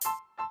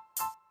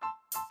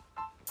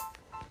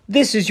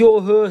This is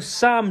your host,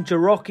 Sam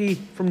Jarocki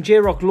from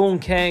J-Rock Lawn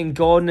Care and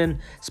Gardening,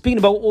 speaking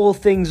about all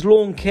things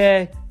lawn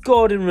care,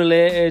 garden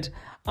related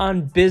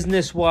and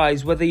business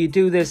wise, whether you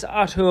do this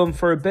at home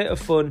for a bit of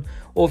fun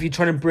or if you're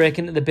trying to break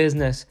into the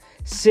business.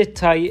 Sit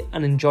tight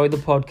and enjoy the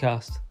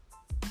podcast.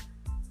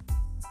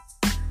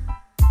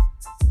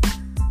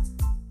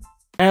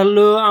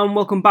 Hello and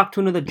welcome back to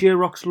another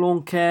J-Rock's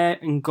Lawn Care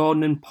and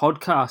Gardening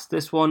podcast.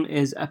 This one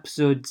is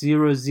episode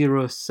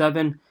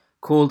 007,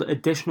 called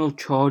Additional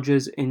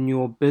Charges in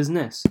Your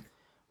Business.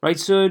 Right,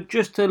 so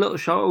just a little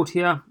shout out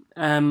here.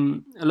 A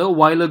little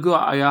while ago,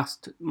 I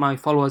asked my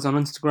followers on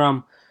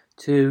Instagram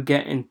to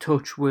get in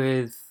touch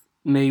with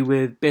me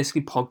with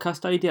basically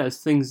podcast ideas,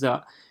 things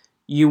that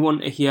you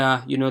want to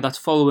hear, that's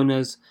following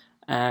us.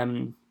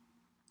 And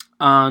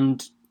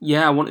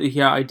yeah, I wanted to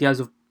hear ideas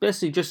of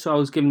basically just so I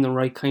was giving the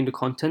right kind of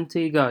content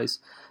to you guys.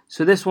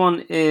 So this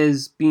one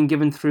is being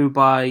given through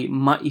by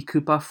Matty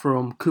Cooper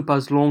from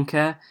Cooper's Lawn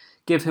Care.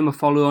 Give him a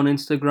follow on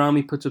Instagram.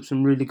 He puts up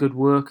some really good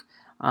work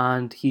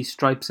and he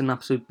stripes an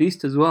absolute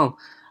beast as well.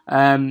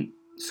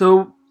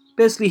 So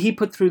basically he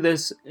put through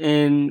this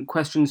in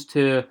questions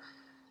to,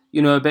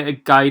 a bit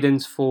of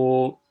guidance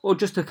for, or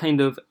just to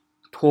kind of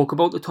talk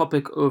about the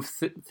topic of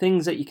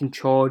things that you can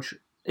charge,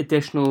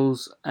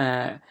 additionals,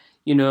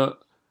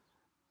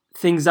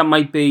 things that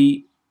might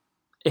be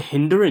a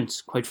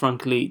hindrance, quite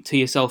frankly, to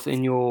yourself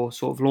in your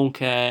sort of lawn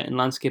care and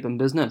landscaping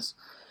business.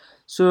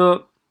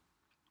 So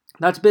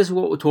that's basically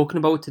what we're talking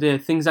about today.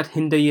 Things that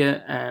hinder you,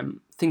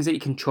 things that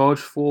you can charge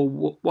for,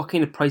 what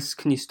kind of prices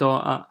can you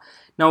start at.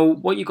 Now,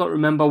 what you got to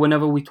remember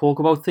whenever we talk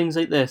about things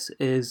like this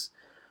is,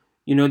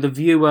 the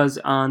viewers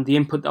and the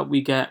input that we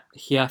get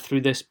here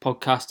through this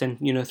podcast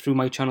and, through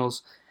my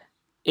channels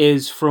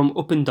is from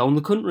up and down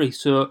the country.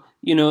 So,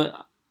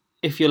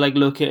 if you're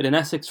located in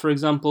Essex, for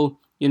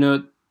example,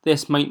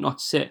 this might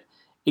not sit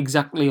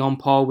exactly on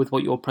par with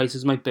what your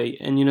prices might be.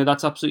 And,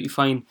 that's absolutely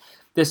fine.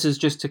 This is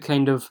just to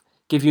kind of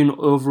give you an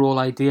overall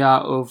idea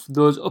of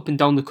those up and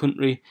down the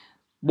country,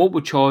 what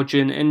we're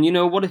charging, and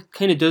what it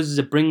kind of does is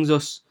it brings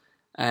us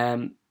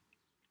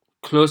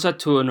closer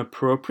to an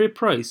appropriate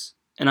price.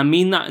 And I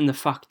mean that in the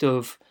fact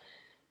of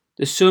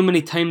there's so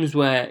many times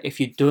where if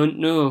you don't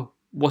know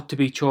what to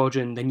be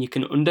charging, then you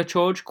can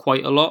undercharge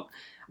quite a lot,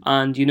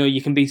 and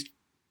you can be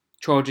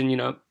charging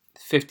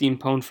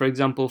 £15 for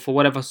example for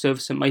whatever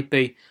service it might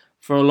be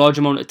for a large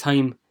amount of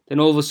time,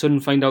 then all of a sudden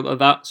find out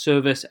that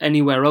service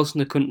anywhere else in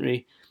the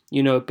country,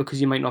 because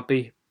you might not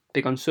be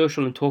big on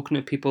social and talking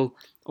to people,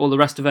 all the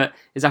rest of it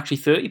is actually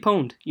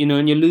 £30,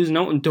 and you're losing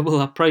out on double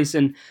that price,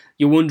 and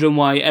you're wondering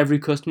why every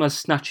customer's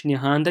snatching your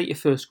hand at your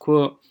first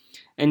quote.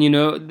 And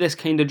this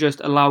kind of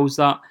just allows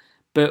that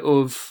bit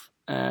of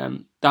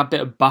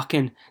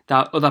backing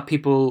that other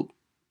people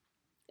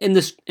in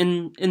this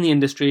in the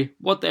industry,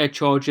 what they're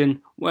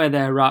charging, where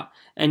they're at,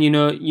 and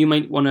you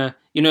might want to,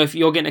 if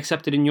you're getting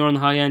accepted and you're on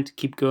the high end,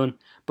 keep going.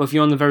 But if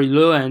you're on the very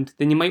low end,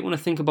 then you might want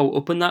to think about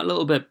upping that a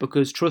little bit,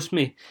 because trust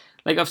me,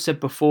 like I've said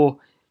before,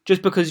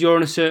 just because you're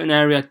in a certain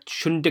area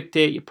shouldn't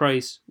dictate your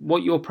price.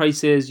 What your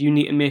price is, you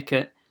need to make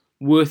it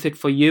worth it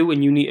for you,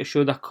 and you need to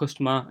show that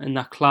customer and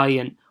that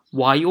client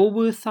why you're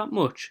worth that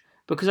much.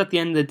 Because at the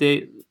end of the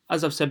day,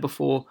 as I've said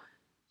before,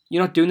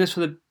 you're not doing this for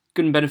the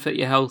good and benefit of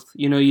your health.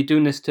 You're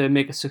doing this to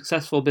make a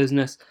successful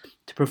business,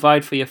 to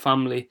provide for your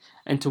family,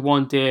 and to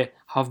one day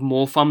have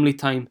more family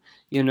time,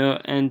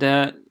 and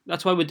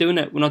that's why we're doing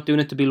it. We're not doing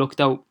it to be looked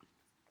out.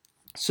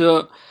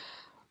 So,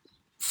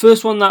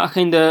 first one that I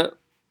kind of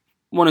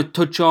want to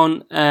touch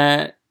on,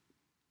 and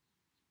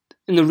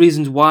the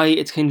reasons why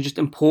it's kind of just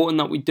important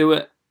that we do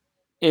it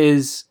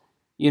is,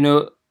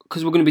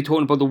 because we're going to be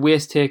talking about the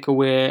waste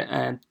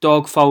takeaway,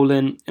 dog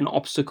fouling and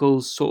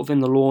obstacles sort of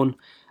in the lawn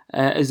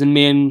as the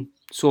main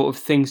sort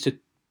of things to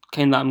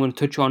kind of that I'm going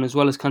to touch on, as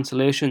well as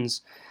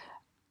cancellations.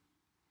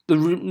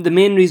 The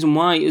main reason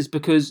why is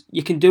because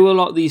you can do a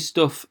lot of these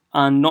stuff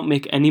and not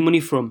make any money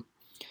from.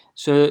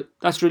 So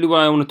that's really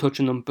why I want to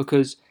touch on them,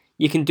 because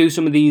you can do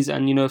some of these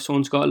and, if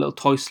someone's got a little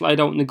toy slide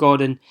out in the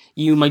garden,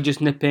 you might just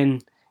nip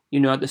in,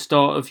 at the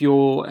start of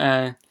your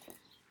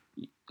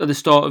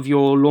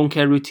lawn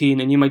care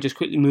routine, and you might just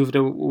quickly move it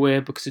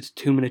away because it's a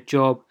 2-minute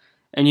job.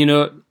 And,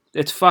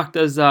 it's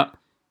factors that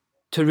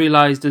to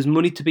realise there's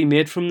money to be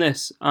made from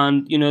this,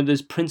 and,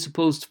 there's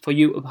principles for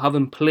you to have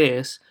in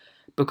place,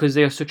 because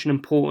they are such an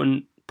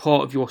important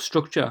part of your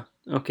structure,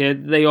 okay?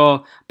 They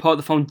are part of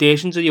the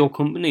foundations of your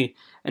company,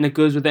 and it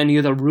goes with any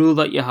other rule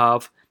that you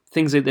have.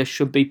 Things like this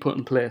should be put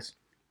in place.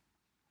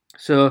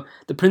 So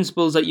the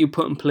principles that you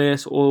put in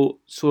place, or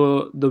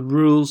so the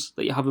rules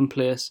that you have in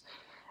place,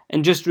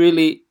 and just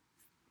really,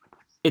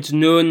 it's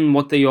knowing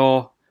what they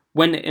are,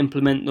 when to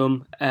implement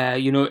them.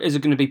 Is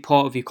it going to be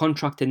part of your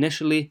contract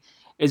initially?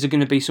 Is it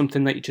going to be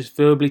something that you just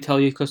verbally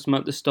tell your customer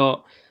at the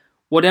start?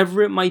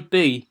 Whatever it might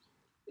be,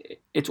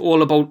 it's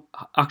all about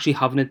actually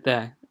having it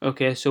there.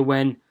 Okay, so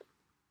when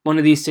one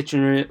of these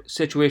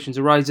situations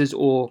arises,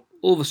 or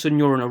all of a sudden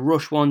you're in a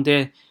rush one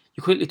day,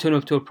 you quickly turn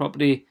up to a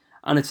property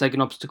and it's like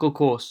an obstacle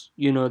course.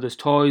 There's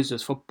toys,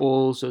 there's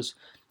footballs, there's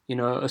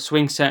a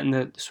swing set and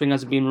the swing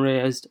hasn't been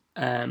raised.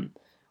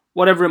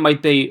 whatever it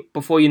might be,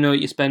 before you know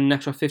it, you spend an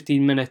extra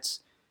 15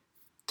 minutes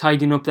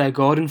tidying up their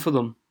garden for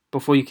them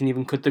before you can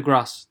even cut the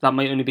grass. That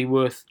might only be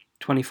worth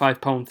 £25,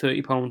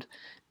 £30,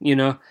 you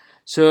know.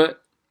 So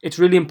it's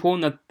really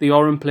important that they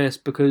are in place,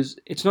 because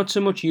it's not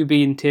so much you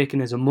being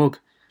taken as a mug,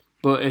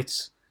 but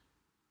it's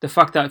the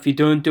fact that if you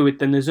don't do it,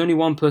 then there's only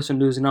one person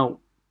losing out,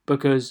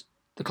 because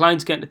the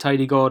client's getting a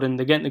tidy garden,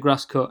 they're getting the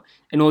grass cut,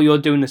 and all you're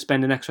doing is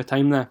spending extra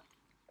time there.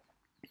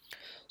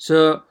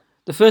 So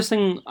the first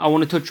thing I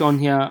want to touch on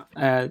here,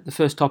 the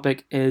first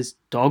topic, is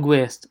dog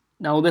waste.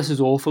 Now, this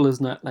is awful,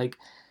 isn't it? Like,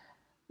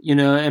 you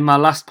know, in my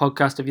last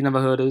podcast, if you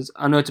never heard us,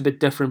 I know it's a bit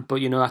different,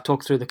 but, you know, I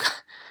talked through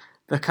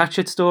the cat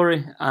shit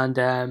story,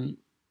 and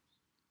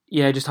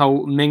yeah, just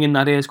how minging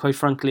that is, quite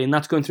frankly. And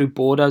that's going through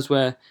borders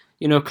where,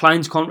 you know,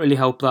 clients can't really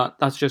help that.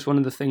 That's just one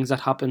of the things that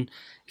happen.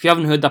 If you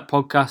haven't heard that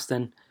podcast,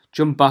 then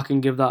jump back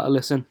and give that a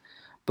listen.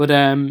 But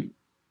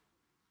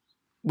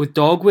with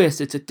dog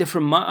waste, it's a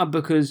different matter,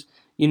 because,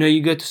 you know,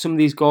 you go to some of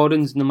these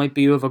gardens and they might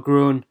be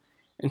overgrown,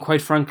 and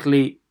quite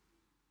frankly,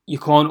 you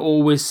can't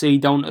always see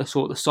down to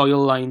sort of the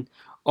soil line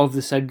of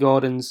the said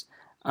gardens.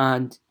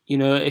 And, you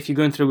know, if you're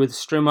going through with a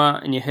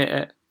strimmer and you hit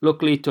it,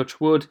 luckily, touch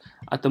wood,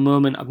 at the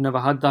moment I've never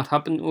had that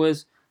happen to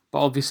us, but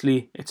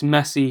obviously it's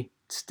messy,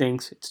 it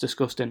stinks, it's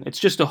disgusting. It's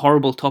just a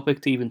horrible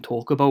topic to even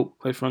talk about,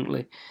 quite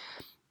frankly.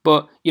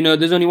 But, you know,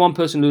 there's only one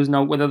person losing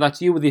out, whether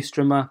that's you with your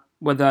strimmer,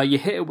 whether you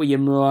hit it with your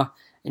mower,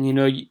 and, you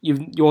know,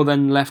 you're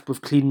then left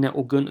with cleaning it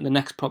or going to the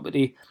next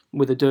property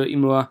with a dirty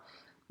mower.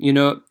 You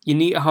know, you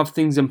need to have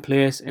things in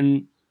place,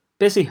 and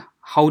basically,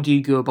 how do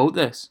you go about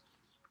this?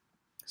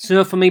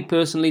 So for me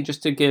personally,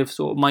 just to give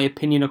sort of my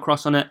opinion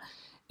across on it,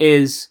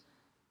 is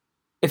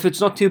if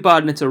it's not too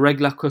bad and it's a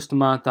regular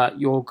customer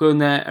that you're going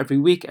there every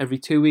week, every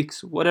 2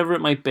 weeks, whatever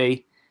it might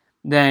be,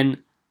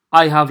 then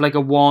I have like a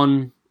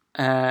one-time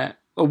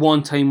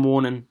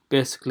warning,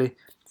 basically.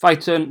 If I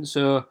turn,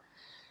 so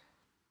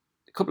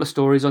a couple of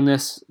stories on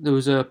this. There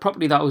was a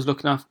property that I was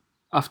looking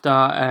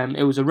after.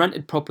 It was a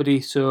rented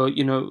property, so,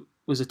 you know, it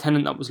was a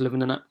tenant that was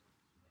living in it.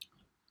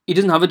 He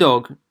doesn't have a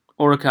dog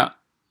or a cat.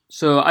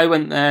 So I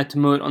went there to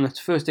mow it on its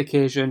first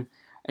occasion,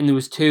 and there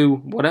was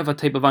whatever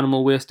type of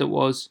animal waste it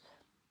was,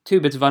 2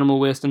 bits of animal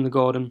waste in the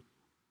garden.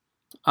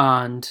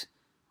 And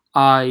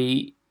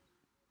he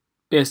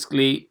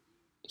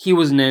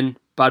wasn't in,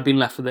 but I'd been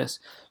left for this.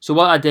 So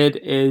what I did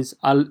is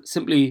I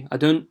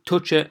don't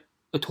touch it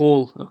at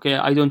all, okay?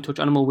 I don't touch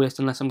animal waste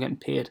unless I'm getting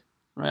paid,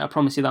 right? I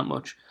promise you that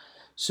much.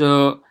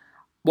 So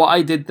what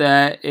I did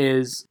there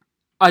is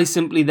I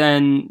simply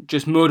then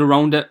just mowed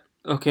around it.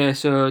 Okay,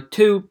 so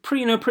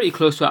pretty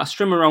close to it. I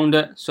strim around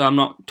it, so I'm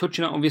not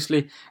touching it,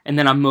 obviously, and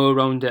then I mow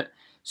around it.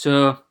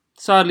 So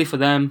sadly for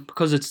them,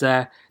 because it's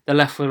there, they're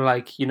left with,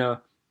 like, you know,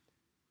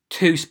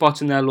 2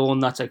 spots in their lawn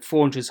that's like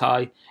 4 inches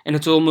high, and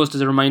it's almost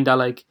as a reminder,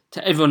 like,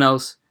 to everyone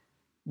else,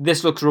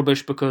 this looks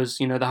rubbish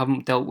because, you know, they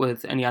haven't dealt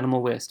with any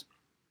animal waste.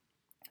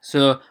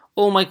 So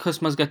all my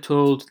customers get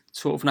told,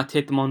 sort of when I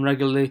take them on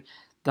regularly,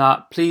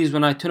 that please,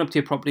 when I turn up to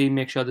your property,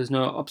 make sure there's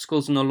no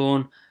obstacles in the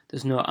lawn,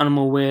 there's no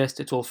animal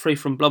waste, it's all free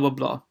from blah blah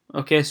blah.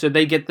 Okay, so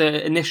they get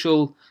the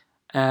initial,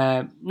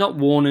 not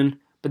warning,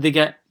 but they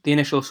get the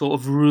initial sort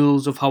of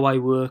rules of how I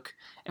work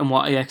and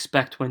what I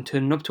expect when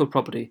turning up to a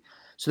property.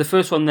 So the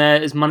first one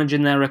there is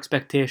managing their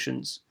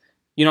expectations.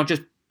 You're not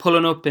just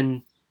pulling up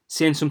and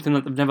saying something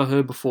that they've never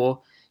heard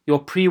before. You're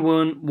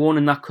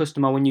pre-warning that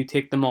customer when you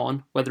take them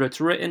on, whether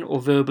it's written or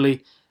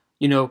verbally,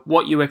 you know,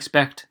 what you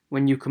expect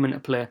when you come into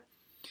play.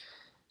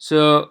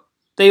 So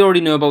they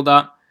already know about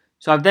that.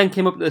 So I've then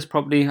came up to this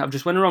property. I've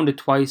just went around it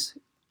twice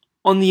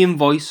on the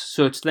invoice,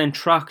 so it's then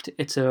tracked.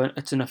 It's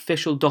an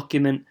official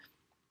document.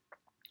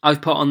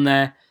 I've put on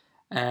there,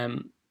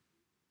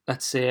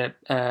 let's say,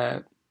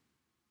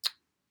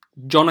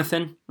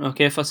 Jonathan.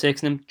 Okay, for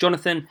sake's name,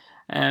 Jonathan.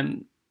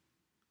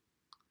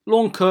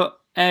 Lawn cut,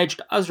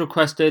 edged as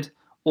requested.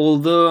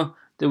 Although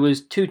there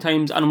was 2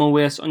 times animal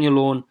waste on your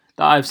lawn,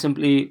 that I've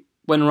simply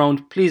went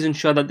around. Please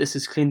ensure that this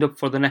is cleaned up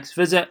for the next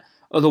visit.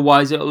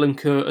 Otherwise, it'll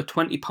incur a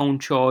 £20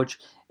 charge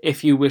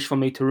if you wish for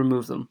me to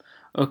remove them.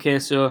 Okay,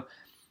 so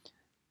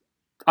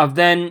I've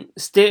then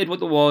stated what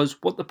there was,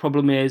 what the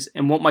problem is,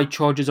 and what my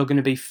charges are going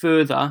to be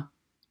further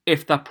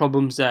if that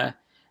problem's there.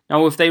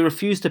 Now, if they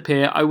refuse to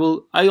pay,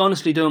 I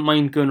honestly don't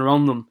mind going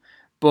around them.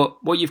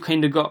 But what you've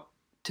kind of got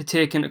to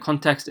take into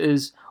context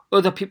is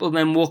other people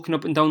then walking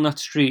up and down that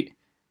street.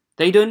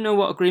 They don't know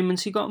what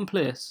agreements you got in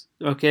place.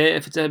 Okay,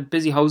 if it's a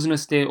busy housing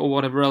estate or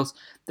whatever else,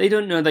 they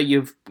don't know that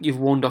you've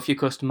warned off your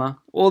customer.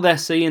 All they're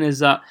seeing is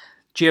that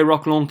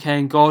J-Rock Lawn Care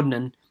and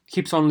Gardening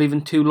keeps on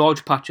leaving 2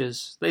 large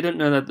patches. They don't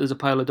know that there's a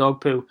pile of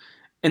dog poo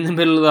in the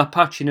middle of that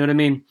patch, you know what I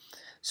mean?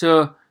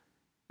 So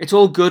it's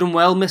all good and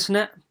well missing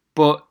it,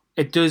 but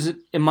it does,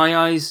 in my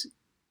eyes,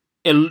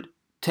 to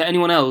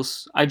anyone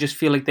else, I just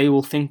feel like they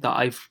will think that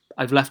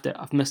I've left it,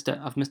 I've missed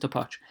a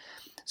patch.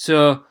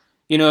 So,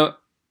 you know,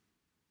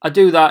 I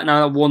do that and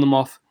I warn them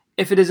off.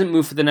 If it isn't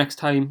moved for the next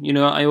time, you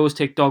know, I always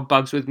take dog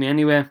bags with me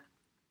anyway.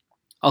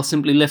 I'll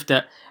simply lift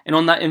it, and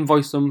on that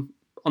invoice, on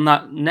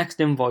that next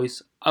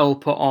invoice, I'll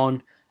put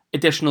on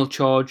additional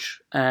charge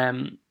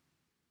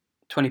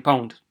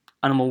 £20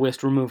 animal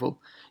waste removal.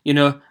 You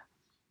know,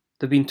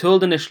 they've been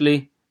told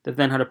initially, they've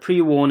then had a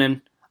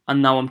pre-warning,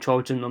 and now I'm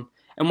charging them.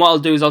 And what I'll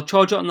do is I'll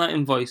charge it on that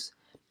invoice.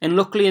 And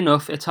luckily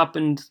enough, it's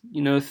happened,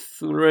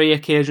 3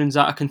 occasions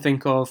that I can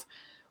think of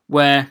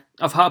where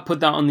I've had to put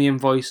that on the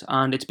invoice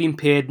and it's been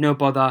paid, no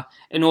bother,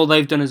 and all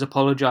they've done is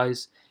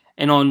apologise.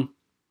 And on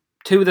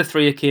 2 of the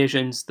 3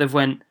 occasions, they've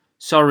went,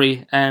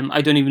 sorry,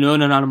 I don't even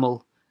own an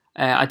animal.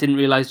 I didn't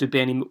realise there'd be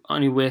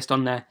any waste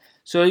on there.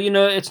 So,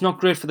 it's not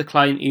great for the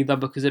client either,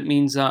 because it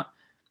means that,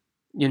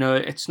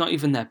 it's not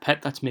even their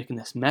pet that's making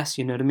this mess,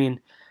 you know what I mean?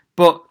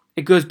 But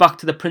it goes back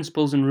to the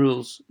principles and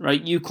rules,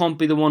 right? You can't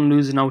be the one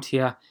losing out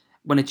here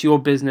when it's your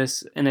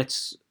business and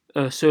it's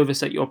a service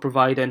that you're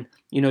providing,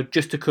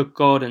 just to cut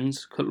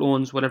gardens, cut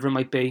lawns, whatever it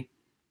might be.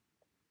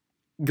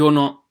 You're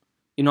not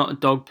a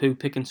dog poo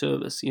picking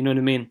service, you know what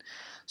I mean?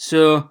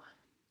 So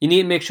you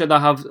need to make sure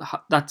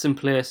that's in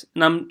place.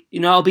 And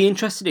I'll be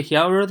interested to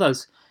hear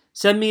others.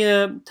 Send me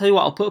tell you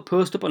what, I'll put a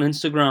post up on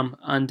Instagram,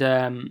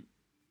 and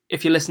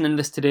if you're listening to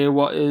this today,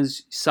 what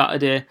is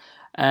Saturday,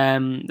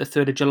 the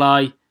 3rd of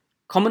July,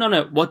 comment on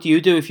it. What do you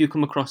do if you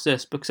come across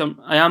this? Because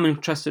I am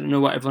interested to know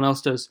what everyone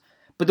else does.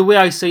 But the way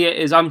I see it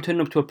is I'm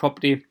turning up to a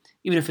property,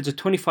 even if it's a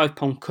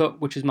 £25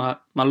 cut, which is my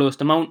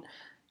lowest amount,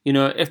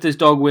 if there's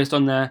dog waste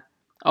on there,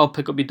 I'll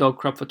pick up your dog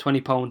crap for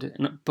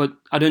 £20, but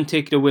I don't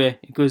take it away.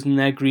 It goes in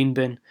their green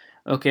bin.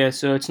 Okay,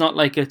 so it's not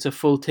like it's a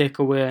full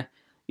takeaway,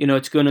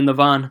 it's going in the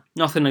van.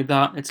 Nothing like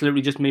that. It's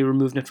literally just me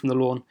removing it from the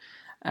lawn.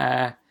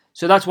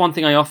 So that's one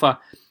thing I offer.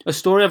 A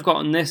story I've got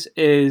on this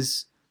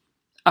is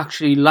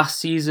actually last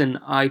season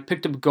I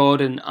picked up a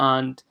garden,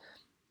 and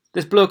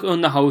this bloke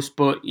owned the house,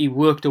 but he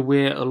worked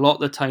away a lot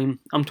of the time.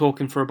 I'm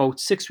talking for about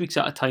 6 weeks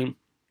at a time.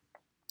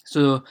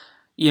 So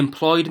he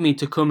employed me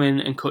to come in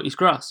and cut his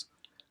grass.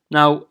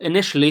 Now,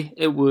 initially,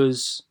 it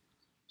was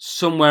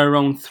somewhere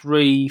around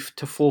 3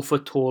 to 4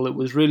 foot tall. It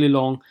was really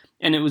long,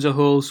 and it was a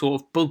whole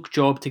sort of bulk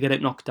job to get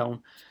it knocked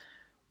down.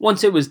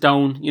 Once it was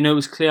down, it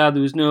was clear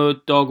there was no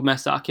dog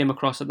mess that I came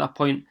across at that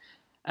point.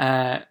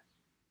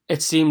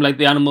 It seemed like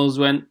the animals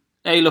went,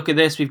 hey, look at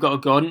this, we've got a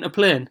garden to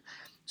play in.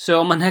 So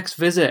on my next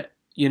visit,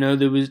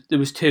 there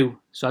was 2.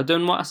 So I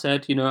done what I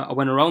said, I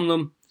went around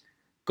them,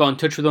 got in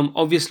touch with them.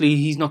 Obviously,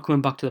 he's not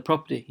coming back to the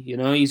property,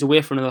 he's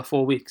away for another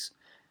 4 weeks.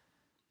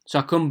 So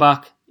I come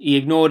back, he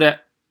ignored it.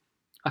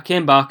 I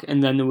came back,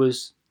 and then there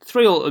was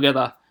 3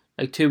 altogether,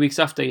 like 2 weeks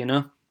after,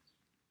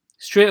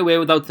 Straight away,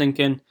 without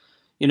thinking,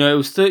 it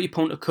was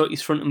 £30 to cut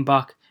his front and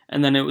back,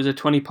 and then it was a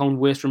 £20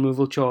 waste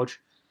removal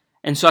charge.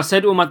 And so I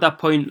said to him at that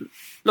point,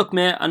 look,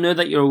 mate, I know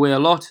that you're away a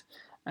lot.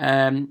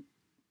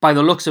 By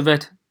the looks of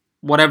it,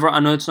 whatever, I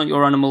know it's not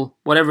your animal,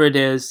 whatever it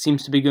is,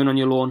 seems to be going on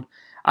your lawn.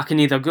 I can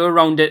either go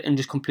around it and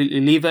just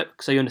completely leave it,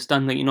 because I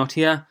understand that you're not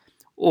here,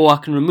 or I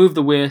can remove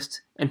the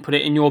waste and put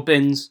it in your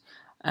bins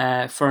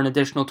for an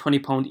additional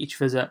 £20 each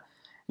visit.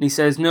 And he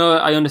says, no,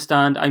 I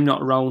understand, I'm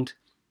not around.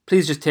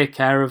 Please just take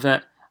care of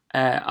it.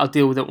 I'll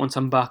deal with it once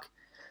I'm back.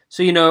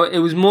 So, it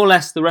was more or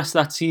less the rest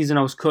of that season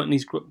I was cutting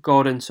his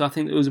garden. So I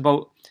think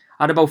I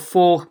had about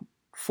four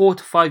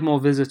to 5 more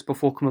visits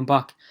before coming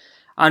back.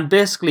 And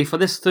basically, for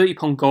this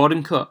 £30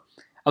 garden cut,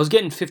 I was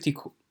getting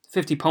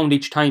 £50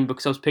 each time,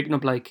 because I was picking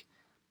up and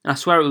I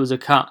swear it was a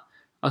cat.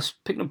 I was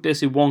picking up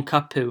basically 1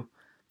 cat poo.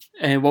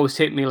 And what was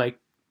taking me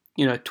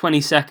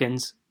 20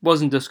 seconds,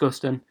 wasn't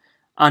disgusting,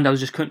 and I was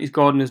just cutting his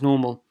garden as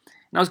normal.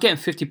 And I was getting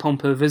 £50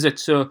 per visit.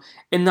 So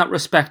in that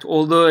respect,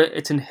 although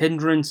it's a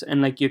hindrance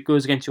and it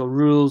goes against your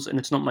rules and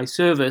it's not my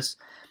service,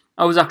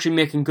 I was actually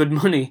making good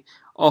money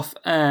off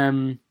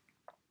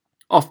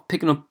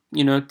picking up,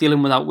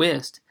 dealing with that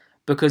waste.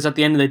 Because at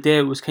the end of the day,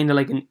 it was kind of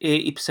like an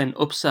 80%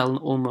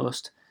 upsell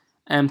almost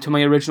to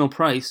my original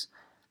price,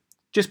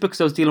 just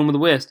because I was dealing with the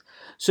waste.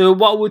 So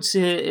what I would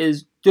say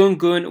is, don't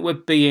go into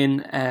it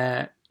being,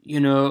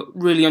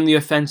 really on the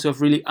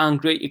offensive, really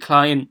angry at your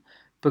client,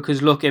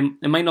 because look,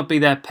 it might not be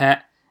their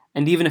pet,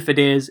 and even if it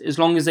is, as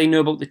long as they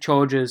know about the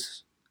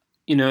charges,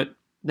 then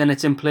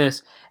it's in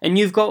place. And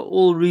you've got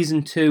all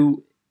reason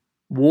to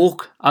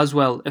walk as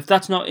well. If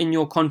that's not in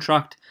your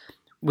contract,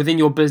 within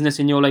your business,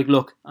 and you're like,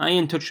 look, I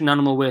ain't touching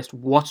animal waste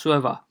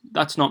whatsoever,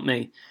 that's not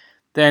me,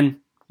 then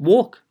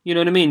walk, you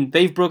know what I mean?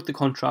 They've broke the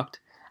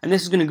contract, and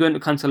this is going to go into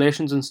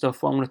cancellations and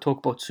stuff, what I'm going to talk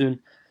about soon,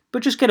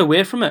 but just get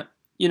away from it.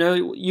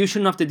 You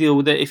shouldn't have to deal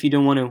with it if you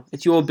don't want to.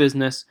 It's your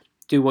business,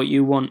 do what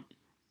you want.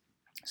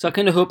 So I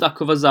kind of hope that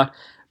covers that.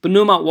 But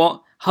no matter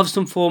what, have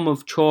some form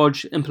of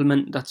charge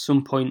implemented at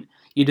some point.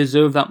 You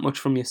deserve that much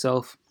from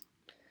yourself.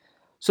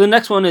 So the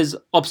next one is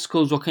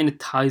obstacles, what kind of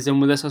ties in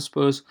with this, I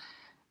suppose.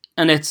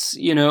 And it's,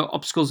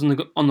 obstacles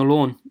on the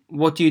lawn.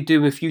 What do you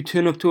do if you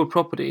turn up to a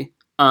property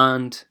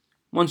and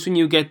once when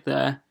you get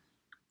there,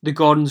 the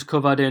garden's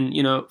covered in,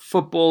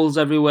 footballs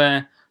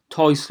everywhere,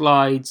 toy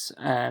slides,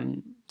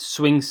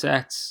 swing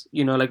sets,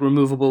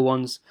 removable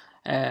ones,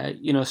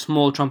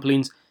 small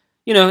trampolines.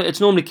 It's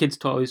normally kids'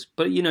 toys,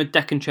 but,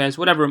 deck and chairs,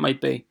 whatever it might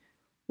be.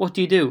 What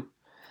do you do?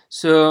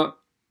 So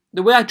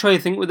the way I try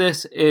to think with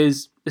this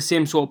is the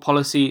same sort of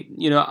policy.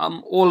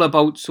 I'm all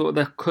about sort of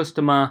the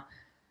customer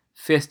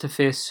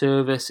face-to-face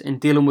service and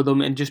dealing with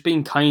them and just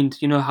being kind,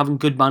 having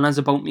good manners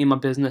about me and my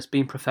business,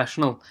 being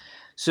professional.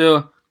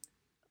 So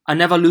I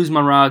never lose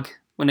my rag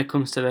when it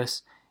comes to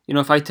this.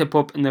 If I tip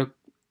up and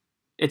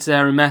it's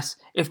there a mess,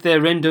 if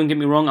they're in, don't get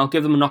me wrong, I'll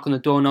give them a knock on the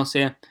door and I'll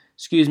say,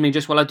 excuse me,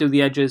 just while I do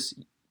the edges,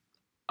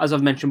 as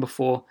I've mentioned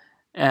before,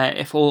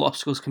 if all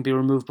obstacles can be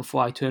removed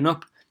before I turn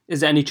up, is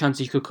there any chance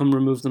you could come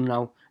remove them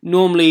now?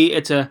 Normally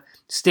it's a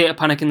state of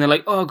panic and they're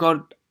like, oh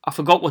God, I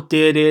forgot what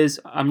day it is,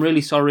 I'm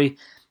really sorry,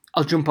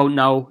 I'll jump out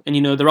now.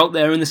 And they're out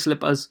there in the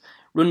slippers,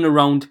 running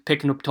around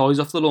picking up toys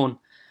off the lawn.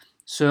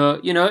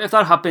 So, if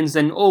that happens,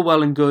 then all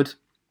well and good.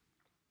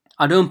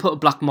 I don't put a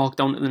black mark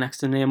down to the next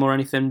to the name or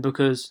anything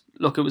because,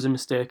 look, it was a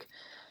mistake.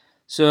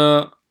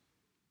 So,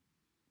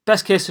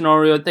 best case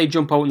scenario, they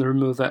jump out and they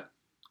remove it.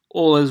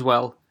 All is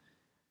well.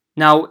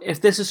 Now,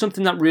 if this is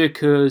something that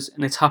reoccurs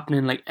and it's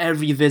happening like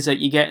every visit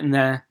you get in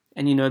there,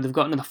 and they've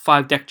got another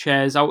 5 deck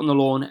chairs out on the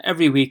lawn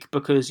every week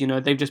because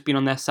they've just been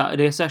on their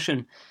Saturday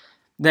session,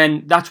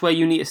 then that's where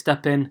you need to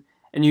step in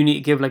and you need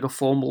to give like a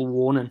formal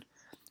warning.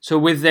 So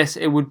with this,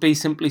 it would be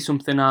simply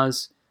something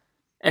as,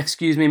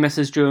 excuse me,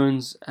 Mrs.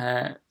 Jones,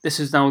 this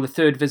is now the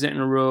 3rd visit in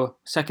a row,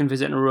 2nd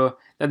visit in a row,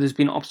 that there's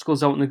been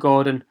obstacles out in the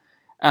garden,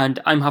 and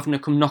I'm having to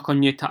come knock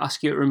on you to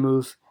ask you to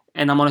remove,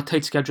 and I'm on a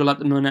tight schedule at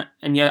the minute,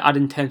 and you're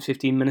adding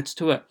 10-15 minutes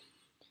to it.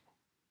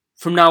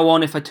 From now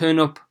on, if I tell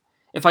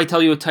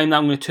you a time that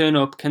I'm going to turn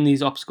up, can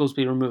these obstacles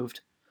be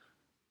removed?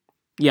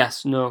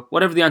 Yes, no,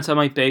 whatever the answer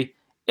might be.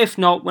 If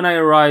not, when I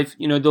arrive,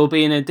 there'll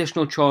be an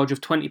additional charge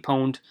of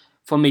 £20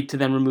 for me to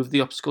then remove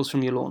the obstacles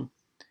from your lawn.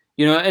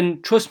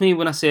 And trust me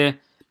when I say,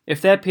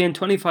 if they're paying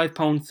 £25,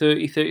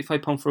 £30,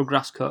 £35 for a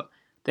grass cut,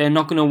 they're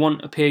not going to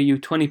want to pay you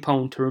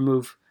 £20 to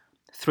remove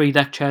 3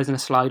 deck chairs and a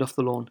slide off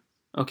the lawn.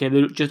 Okay,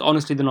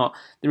 honestly, they're not.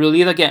 They'll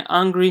either get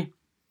angry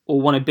or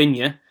want to bin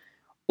you,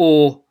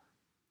 or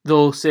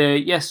they'll say,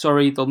 yes,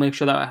 sorry, they'll make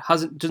sure that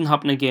it doesn't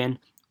happen again,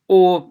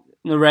 or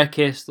in the rare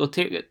case, they'll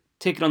take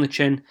it on the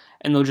chin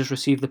and they'll just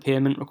receive the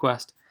payment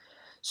request.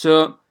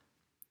 So,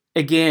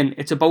 again,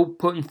 it's about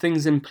putting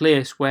things in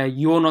place where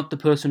you're not the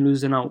person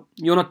losing out.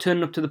 You're not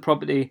turning up to the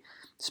property,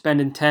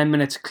 spending 10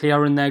 minutes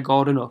clearing their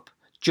garden up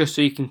just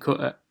so you can cut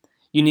it.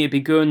 You need to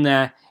be going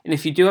there, and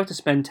if you do have to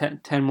spend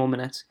 10 more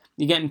minutes,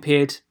 you're getting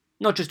paid,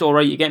 not just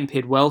alright, you're getting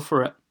paid well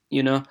for it,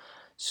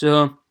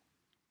 So,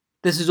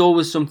 this is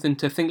always something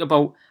to think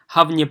about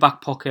having in your back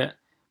pocket,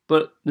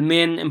 but the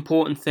main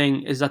important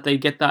thing is that they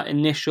get that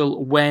initial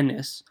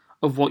awareness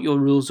of what your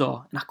rules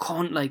are. And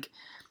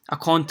I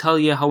can't tell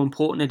you how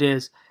important it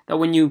is that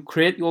when you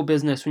create your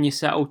business, when you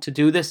set out to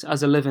do this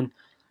as a living,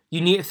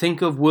 you need to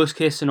think of worst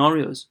case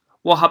scenarios.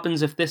 What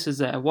happens if this is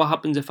there? What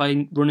happens if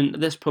I run into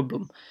this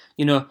problem?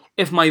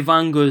 If my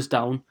van goes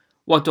down,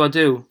 what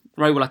do?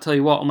 Right, well, I tell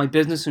you what, on my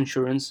business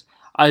insurance,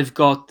 I've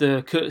got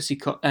the courtesy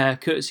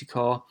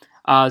car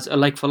as a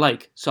like for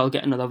like, so I'll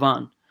get another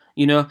van.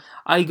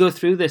 I go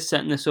through this,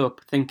 setting this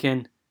up,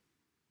 thinking,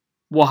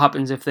 what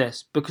happens if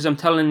this? Because I'm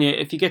telling you,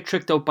 if you get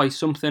tricked out by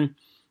something,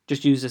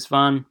 just use this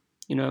van.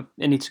 It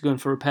needs to go in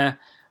for repair.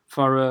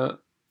 For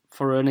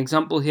an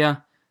example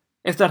here,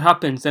 if that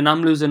happens, then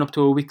I'm losing up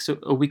to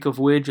a week of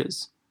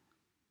wages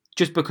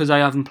just because I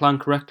haven't planned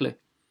correctly.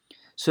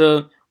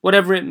 So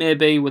whatever it may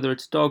be, whether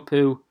it's dog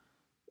poo,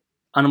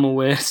 animal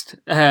waste,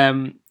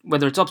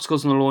 whether it's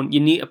obstacles on the lawn, you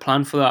need to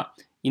plan for that.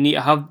 You need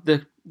to have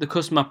the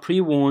customer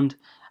pre-warned,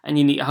 and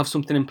you need to have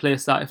something in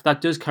place that if that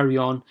does carry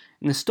on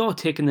and they start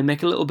taking the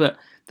mick a little bit,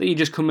 that you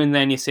just come in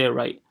there and you say,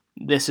 right,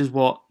 this is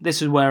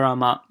where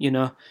I'm at,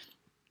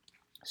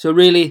 So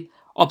really,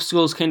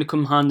 obstacles kind of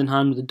come hand in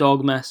hand with the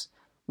dog mess.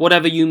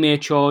 Whatever you may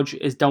charge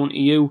is down to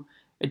you.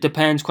 It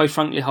depends, quite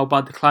frankly, how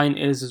bad the client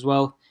is as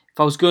well. If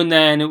I was going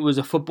there and it was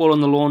a football on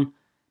the lawn,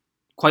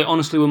 quite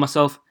honestly with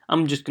myself,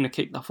 I'm just going to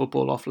kick that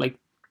football off. Like,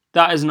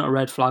 that isn't a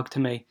red flag to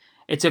me.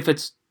 It's if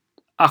it's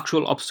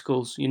actual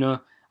obstacles,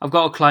 I've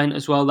got a client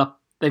as well that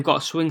they've got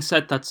a swing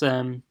set that's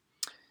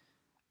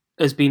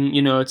has been,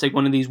 it's like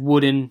one of these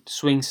wooden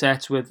swing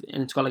sets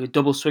and it's got like a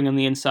double swing on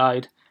the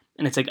inside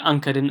and it's like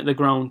anchored into the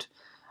ground.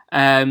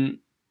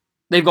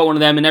 They've got one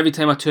of them, and every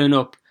time I turn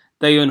up,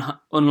 they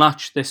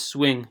unlatch this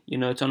swing.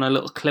 It's on a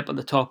little clip at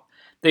the top.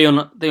 They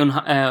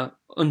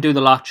undo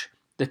the latch.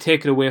 They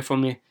take it away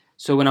from me.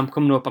 So when I'm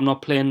coming up, I'm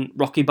not playing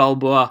Rocky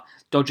Balboa,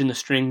 dodging the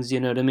strings. You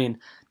know what I mean?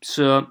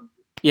 So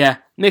yeah,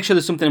 make sure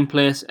there's something in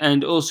place,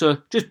 and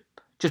also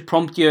just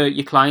prompt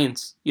your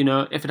clients.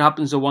 If it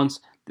happens once,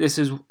 this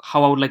is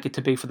how I would like it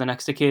to be for the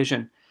next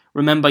occasion.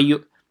 Remember,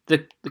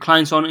 the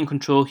clients aren't in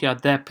control here.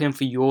 They're paying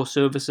for your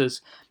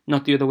services,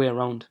 not the other way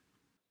around.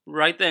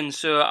 Right then,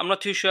 so I'm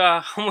not too sure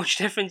how much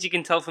difference you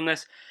can tell from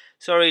this.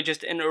 Sorry, it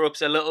just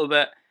interrupts a little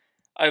bit.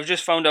 I've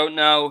just found out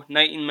now,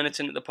 19 minutes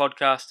into the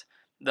podcast,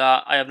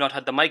 that I have not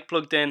had the mic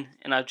plugged in,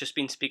 and I've just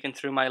been speaking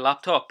through my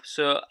laptop.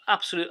 So,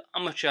 absolute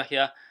amateur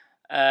here.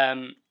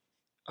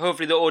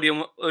 Hopefully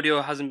the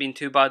audio hasn't been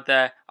too bad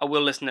there. I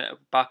will listen to it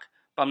back,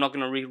 but I'm not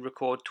going to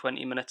re-record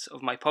 20 minutes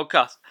of my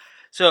podcast.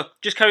 So,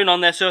 just carrying on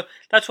there. So,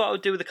 that's what I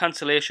would do with the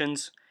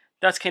cancellations.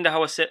 That's kind of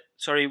how I sit,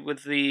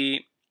 with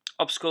the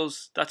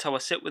obstacles. That's how I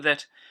sit with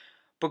it.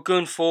 But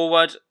going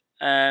forward,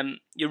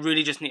 you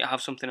really just need to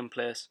have something in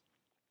place.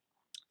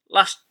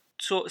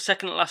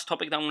 Second to last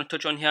topic that I'm going to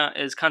touch on here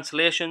is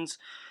cancellations.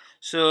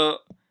 So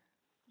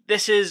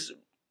this is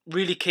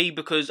really key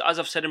because, as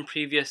I've said in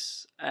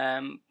previous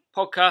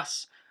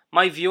podcasts,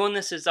 my view on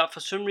this is that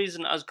for some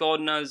reason, as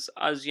gardeners,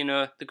 as you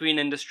know, the green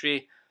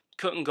industry,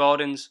 cutting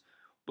gardens,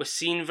 we're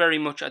seen very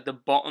much at the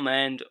bottom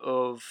end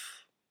of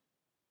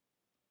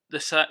the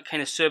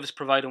kind of service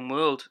providing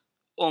world,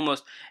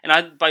 almost.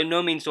 And by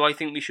no means do I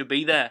think we should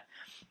be there,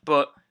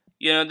 but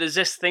you know, there's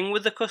this thing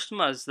with the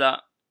customers that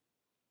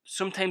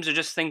sometimes I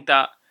just think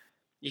that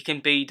you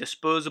can be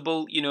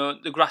disposable. You know,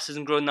 the grass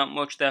isn't growing that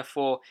much,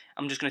 therefore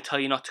I'm just going to tell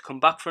you not to come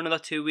back for another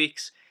 2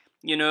 weeks.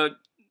 You know,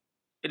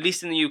 at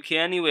least in the UK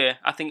anyway,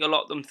 I think a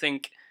lot of them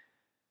think,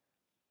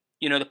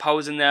 you know, the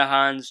power's in their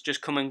hands,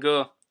 just come and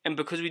go. And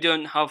because we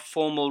don't have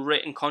formal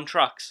written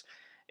contracts,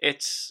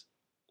 it's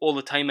all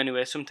the time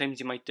anyway. Sometimes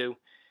you might do.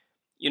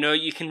 You know,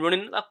 you can run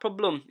into that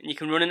problem, and you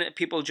can run into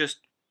people just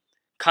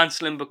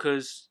cancelling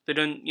because they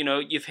don't, you know,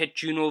 you've hit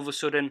June all of a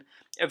sudden,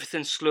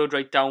 everything's slowed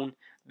right down,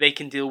 they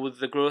can deal with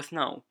the growth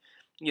now.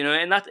 You know,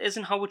 and that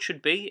isn't how it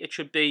should be. It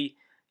should be,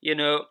 you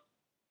know,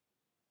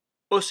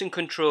 us in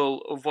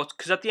control of what,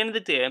 because at the end of the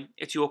day,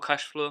 it's your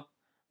cash flow,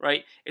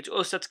 right? It's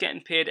us that's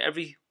getting paid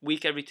every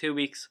week, every 2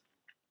 weeks,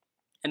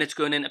 and it's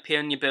going into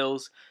paying your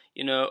bills,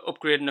 you know,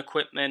 upgrading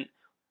equipment,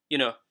 you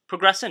know,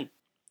 progressing,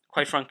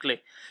 quite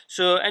frankly.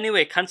 So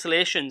anyway,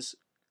 cancellations,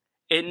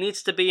 it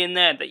needs to be in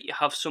there that you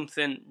have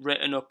something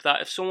written up that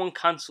if someone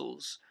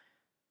cancels,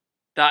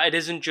 that it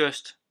isn't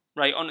just,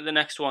 right, on to the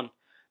next one,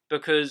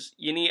 because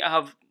you need to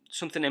have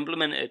something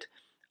implemented.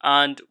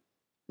 And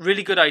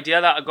really good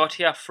idea that I got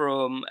here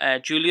from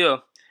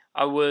Julio.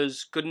 I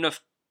was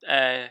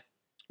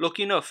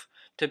lucky enough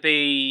to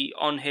be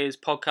on his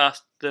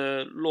podcast,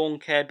 the Lawn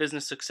Care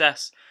Business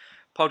Success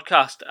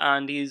podcast,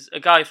 and he's a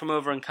guy from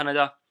over in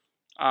Canada,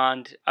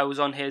 and I was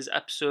on his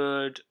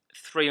episode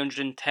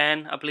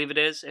 310, I believe it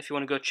is. If you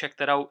want to go check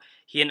that out,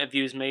 he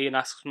interviews me and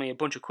asks me a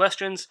bunch of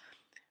questions.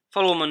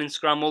 Follow him on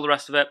Instagram, all the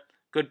rest of it.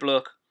 Good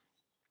bloke.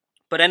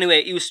 But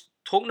anyway, he was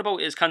talking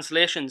about his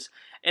cancellations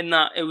in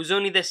that it was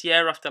only this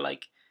year, after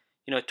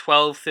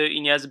 12,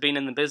 13 years of being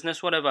in the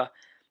business, whatever,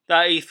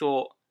 that he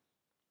thought,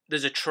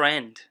 there's a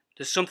trend.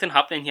 There's something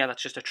happening here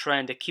that's just a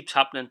trend. It keeps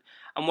happening.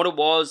 And what it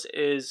was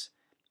is,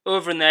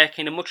 over in there,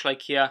 kind of much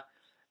like here,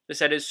 they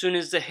said as soon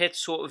as they hit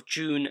sort of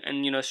June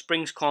and, you know,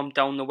 spring's calmed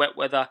down, the wet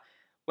weather,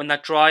 when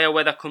that drier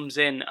weather comes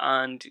in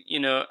and, you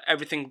know,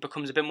 everything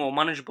becomes a bit more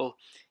manageable,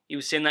 he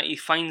was saying that he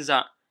finds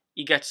that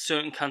he gets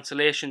certain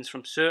cancellations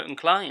from certain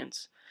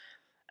clients.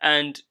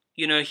 And,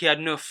 you know, he had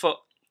no foot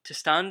to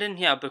stand in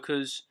here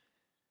because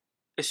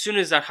as soon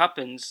as that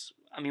happens,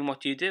 I mean,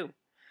 what do you do?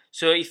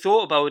 So he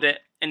thought about it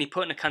and he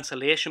put in a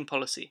cancellation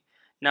policy.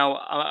 Now,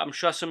 I'm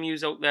sure some of you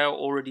out there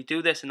already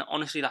do this, and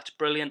honestly, that's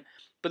brilliant.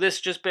 But this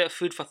is just a bit of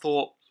food for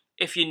thought.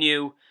 If you're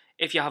new,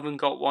 if you haven't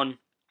got one,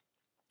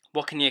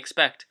 what can you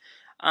expect?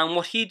 And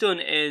what he done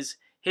is,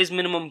 his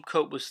minimum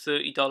cut was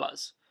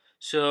 $30.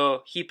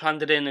 So he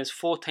planned it in as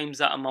 4 times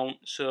that amount,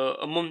 so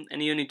a month,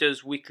 and he only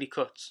does weekly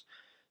cuts.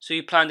 So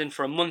he planned in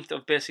for a month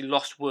of basically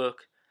lost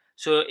work.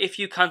 So if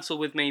you cancel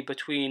with me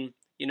between,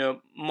 you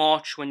know,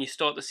 March when you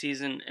start the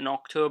season and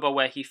October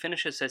where he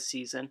finishes his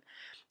season,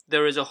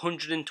 there is a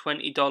 $120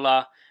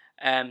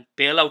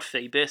 bailout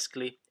fee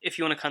basically. If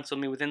you want to cancel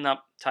me within that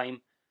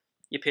time,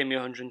 you pay me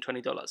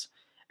 $120.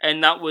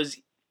 And that was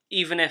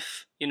even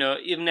if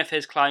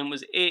his client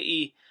was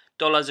 $80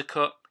 a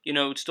cut, you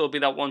know, it would still be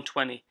that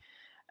 $120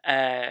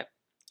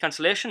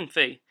 cancellation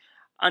fee.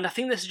 And I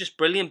think this is just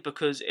brilliant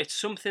because it's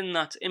something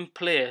that's in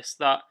place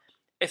that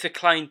if a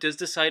client does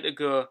decide to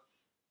go,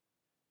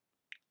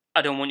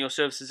 I don't want your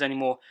services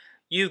anymore,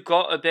 you've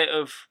got a bit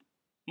of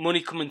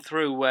money coming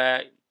through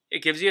where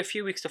it gives you a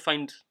few weeks to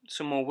find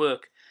some more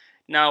work.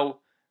 Now,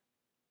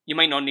 you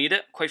might not need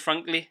it, quite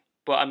frankly,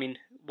 but I mean,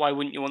 why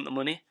wouldn't you want the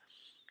money?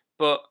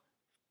 But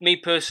me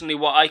personally,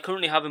 what I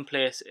currently have in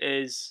place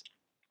is,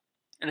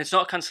 and it's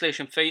not a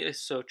cancellation fee as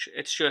such,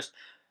 it's just,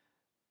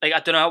 like, I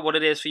don't know what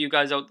it is for you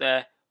guys out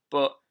there,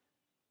 but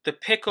the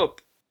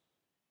pickup,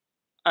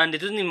 and it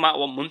doesn't even matter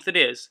what month it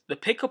is, the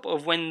pickup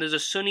of when there's a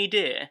sunny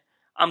day,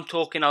 I'm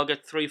talking I'll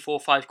get 3, 4,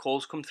 5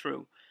 calls come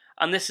through.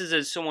 And this is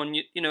as someone,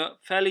 you know,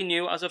 fairly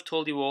new, as I've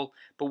told you all,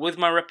 but with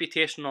my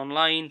reputation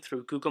online,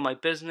 through Google My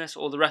Business,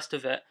 all the rest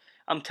of it,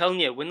 I'm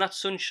telling you, when that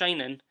sun's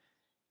shining,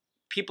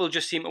 people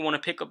just seem to want to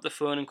pick up the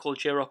phone and call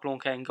J-Rock Lawn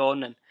Care and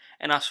Gardening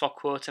and ask for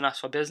quotes and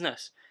ask for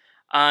business.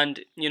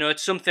 And, you know,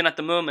 it's something at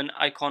the moment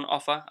I can't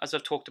offer. As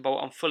I've talked about,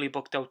 I'm fully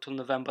booked out till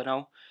November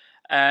now.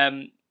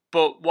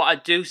 But what I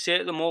do say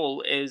to them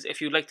all is,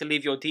 if you'd like to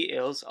leave your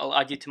details, I'll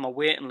add you to my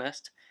waiting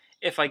list.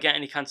 If I get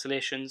any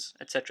cancellations,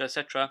 etc.,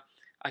 etc.,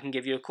 I can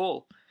give you a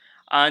call.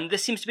 And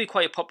this seems to be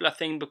quite a popular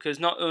thing because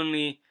not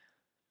only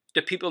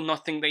do people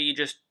not think that you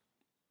just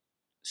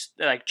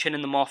like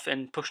chinning them off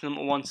and pushing them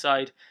to one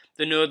side,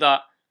 they know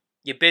that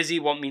you're busy,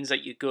 what means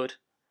that you're good.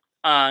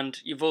 And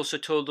you've also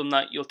told them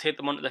that you'll take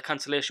them onto the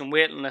cancellation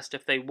waiting list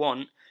if they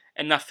want,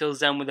 and that fills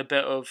them with a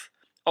bit of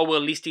oh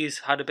well, at least he's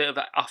had a bit of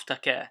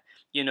aftercare.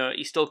 You know,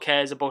 he still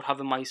cares about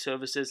having my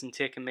services and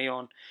taking me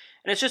on,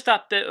 and it's just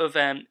that bit of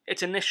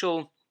it's a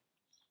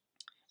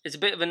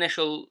bit of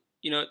initial,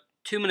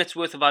 2 minutes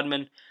worth of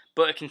admin,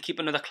 but it can keep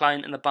another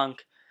client in the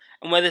bank.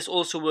 And where this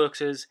also works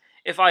is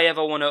if I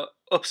ever want to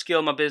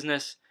upscale my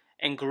business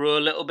and grow a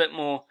little bit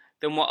more,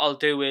 then what I'll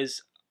do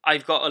is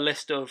I've got a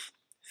list of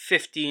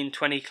 15,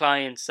 20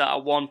 clients that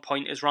at one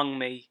point has rung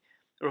me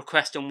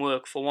requesting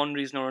work for one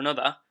reason or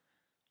another.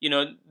 You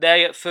know,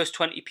 they're first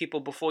 20 people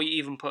before you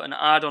even put an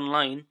ad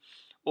online,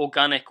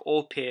 organic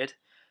or paid,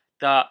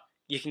 that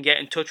you can get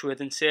in touch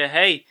with and say,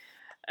 hey,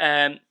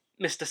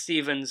 Mr.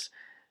 Stevens,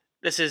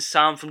 this is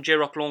Sam from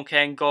J-Rock Lawn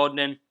Care and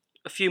Gardening.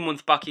 A few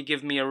months back you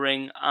gave me a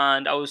ring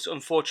and I was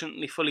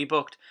unfortunately fully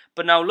booked.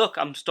 But now look,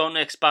 I'm starting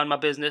to expand my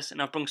business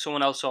and I've brought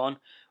someone else on.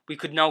 We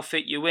could now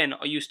fit you in.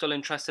 Are you still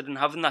interested in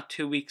having that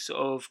 2 weeks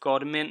of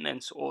garden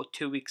maintenance or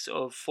 2 weeks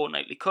of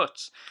fortnightly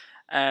cuts?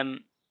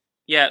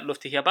 Yeah, I'd love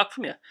to hear back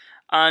from you.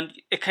 And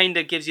it kind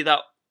of gives you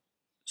that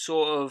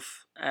sort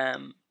of,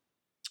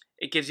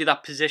 it gives you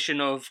that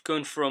position of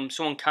going from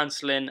someone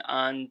cancelling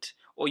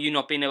or you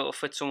not being able to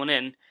fit someone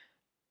in,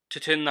 to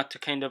turn that to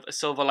kind of a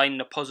silver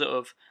lining, a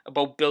positive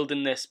about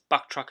building this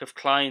backtrack of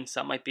clients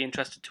that might be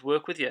interested to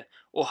work with you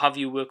or have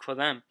you work for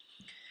them.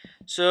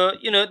 So,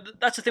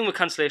 that's the thing with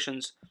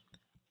cancellations.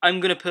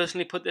 I'm going to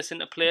personally put this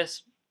into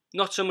place,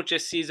 not so much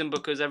this season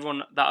because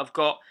everyone that I've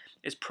got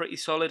is pretty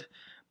solid,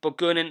 but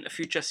going into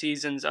future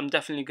seasons, I'm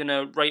definitely going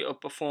to write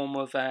up a form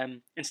of,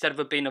 instead of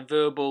it being a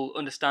verbal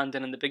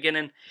understanding in the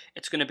beginning,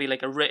 it's going to be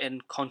like a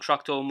written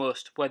contract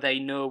almost, where they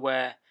know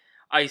where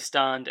I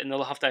stand and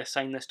they'll have to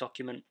sign this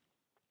document.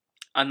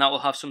 And that will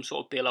have some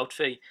sort of bailout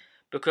fee.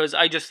 Because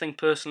I just think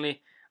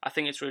personally, I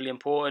think it's really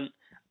important.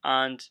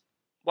 And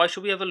why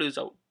should we ever lose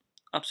out?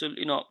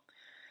 Absolutely not.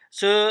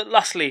 So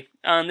lastly,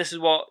 and this is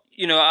what,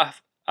 I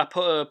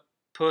put a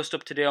post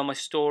up today on my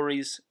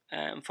stories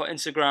for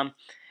Instagram.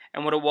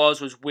 And what it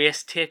was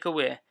waste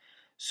takeaway.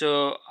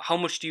 So how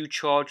much do you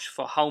charge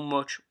for how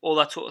much? All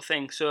that sort of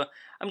thing. So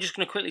I'm just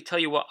going to quickly tell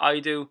you what I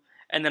do.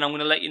 And then I'm going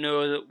to let you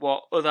know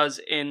what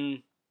others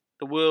in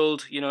the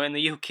world, in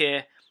the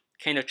UK,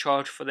 kind of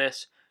charge for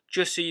this,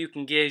 just so you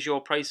can gauge your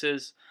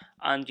prices.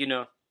 And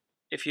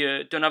if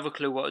you don't have a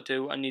clue what to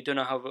do and you don't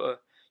have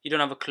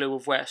a clue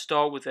of where to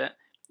start with it,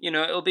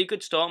 it'll be a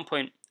good starting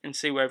point and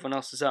see where everyone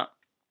else is at.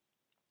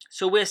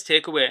 So waste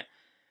takeaway.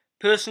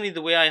 Personally,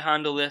 the way I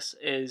handle this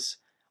is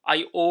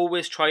I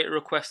always try to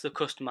request the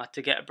customer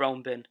to get a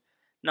brown bin.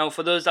 Now,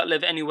 for those that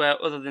live anywhere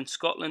other than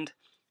Scotland,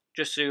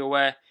 just so you're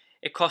aware,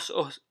 it costs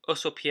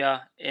us up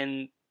here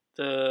in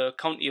the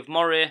county of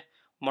Moray,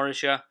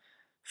 Morayshire,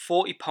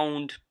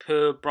 £40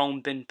 per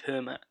brown bin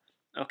permit.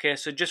 Okay,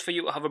 so just for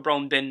you to have a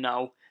brown bin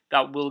now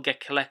that will get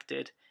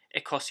collected,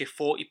 it costs you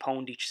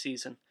 £40 each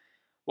season.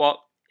 What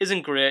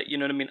isn't great, you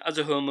know what I mean? As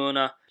a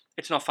homeowner,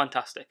 it's not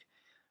fantastic,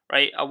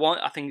 right?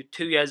 I think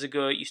 2 years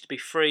ago it used to be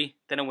free,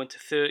 then it went to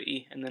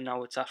 30, and then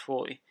now it's at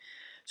 40.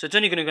 So it's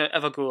only going to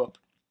ever go up.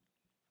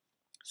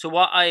 So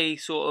what I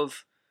sort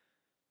of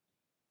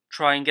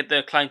try and get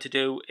the client to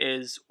do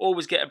is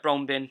always get a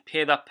brown bin,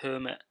 pay that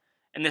permit,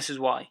 and this is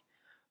why.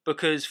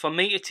 Because for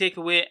me to take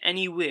away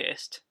any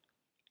waste,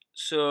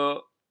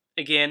 so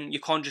again, you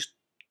can't just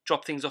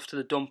drop things off to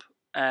the dump,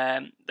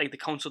 like the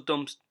council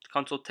dumps,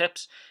 council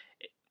tips.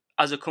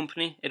 As a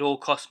company, it all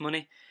costs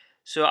money.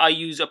 So I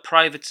use a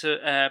private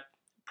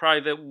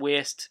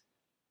waste,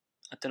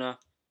 I don't know,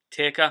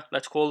 taker,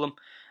 let's call them,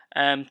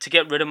 to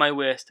get rid of my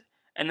waste.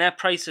 And their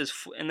prices,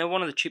 and they're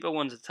one of the cheaper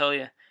ones, I tell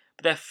you,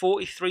 but they're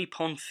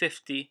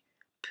 £43.50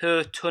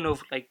 per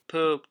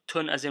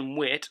ton as in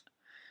weight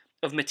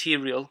of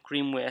material,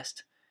 green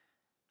waste,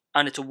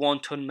 and it's a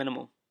 1 ton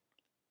minimum.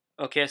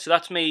 Okay, so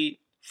that's me,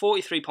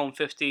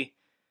 £43.50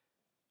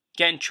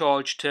 getting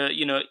charged to,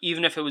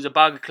 even if it was a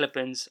bag of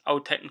clippings, I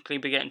would technically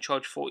be getting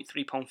charged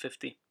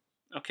 £43.50.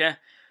 Okay,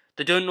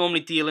 they don't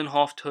normally deal in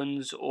half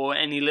tons or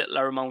any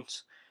littler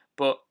amounts,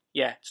 but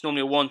yeah, it's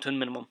normally a 1 ton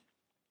minimum.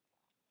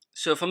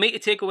 So for me to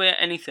take away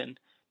anything,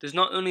 there's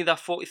not only that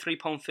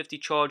 £43.50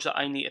 charge that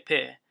I need to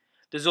pay.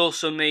 There's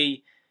also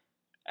me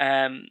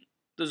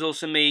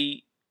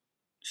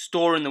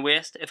storing the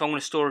waste if I'm going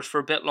to store it for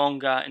a bit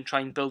longer and try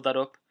and build that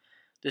up.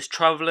 There's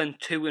travelling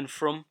to and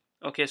from.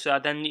 Okay, so I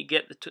then need to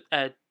get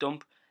the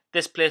dump.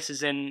 This place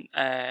is in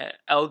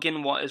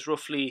Elgin, what is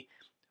roughly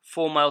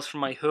 4 miles from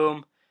my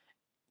home,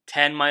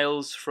 10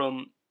 miles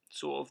from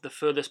sort of the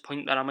furthest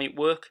point that I might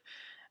work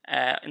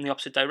in the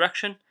opposite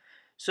direction.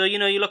 So,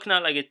 you're looking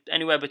at like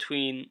anywhere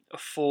between a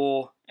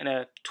 4 and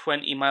a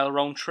 20-mile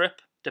round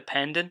trip,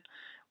 depending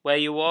where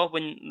you are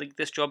when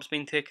this job's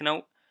been taken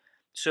out.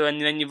 So,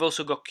 and then you've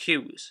also got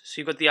queues.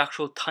 So you've got the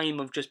actual time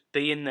of just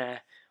being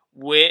there,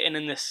 waiting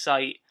in this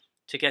site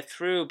to get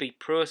through, be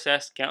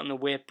processed, get on the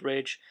weight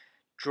bridge,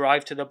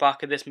 drive to the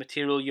back of this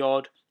material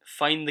yard,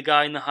 find the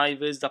guy in the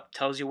high-vis that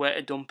tells you where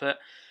to dump it.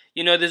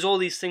 There's all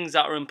these things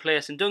that are in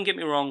place, and don't get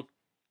me wrong,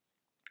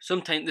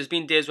 sometimes there's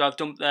been days where I've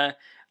dumped there,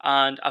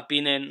 and I've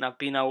been in, and I've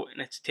been out, and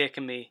it's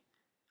taken me,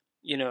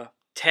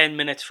 10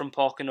 minutes from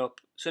parking up,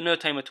 so no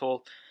time at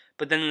all.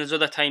 But then there's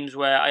other times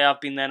where I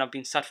have been there and I've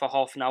been sat for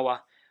half an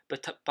hour,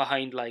 but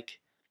behind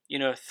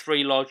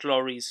 3 large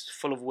lorries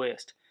full of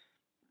waste.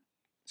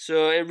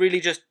 So it really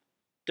just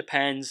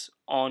depends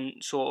on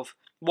sort of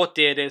what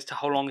day it is to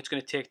how long it's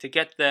going to take to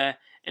get there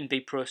and be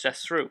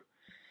processed through.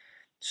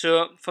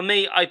 So for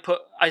me,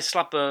 I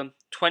slap a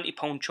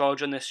 £20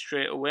 charge on this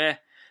straight away.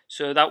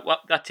 So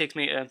that takes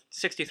me to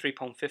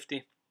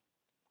 £63.50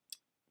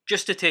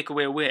 just to take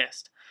away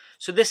waste.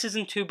 So this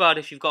isn't too bad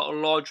if you've got a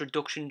large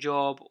reduction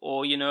job,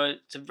 or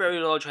it's a very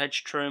large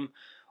hedge trim,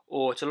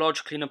 or it's a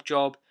large cleanup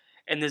job,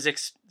 and there's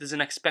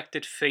an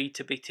expected fee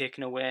to be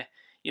taken away.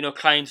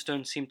 Clients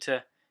don't seem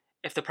to,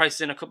 if the price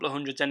is in a couple of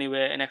hundreds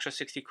anyway, an extra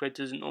 60 quid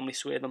doesn't normally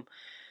sway them.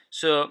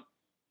 So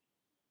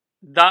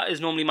that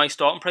is normally my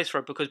starting price for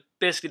it, because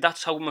basically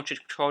that's how much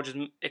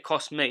it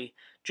costs me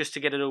just to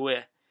get it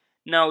away.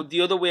 Now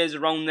the other ways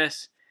around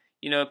this,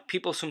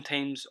 people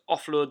sometimes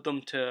offload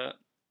them to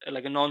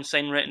like a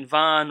non-sign rating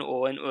van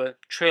or into a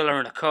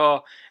trailer in a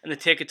car, and they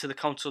take it to the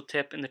council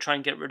tip and they try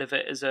and get rid of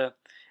it as a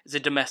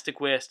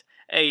domestic waste.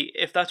 Hey,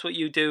 if that's what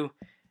you do,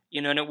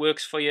 and it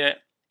works for you,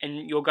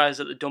 and your guys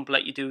at the dump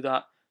let you do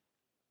that,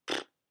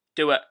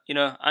 do it.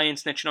 I ain't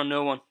snitching on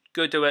no one.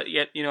 Go do it.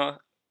 Yet,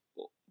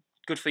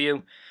 good for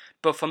you.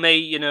 But for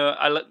me,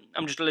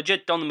 I'm just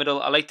legit down the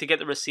middle. I like to get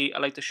the receipt. I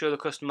like to show the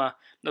customer,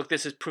 look,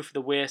 this is proof of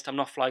the waste. I'm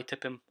not fly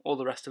tipping, all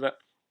the rest of it.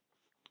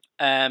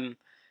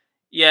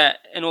 Yeah,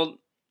 and all.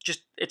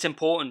 Just it's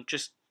important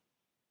just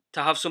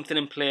to have something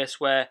in place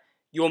where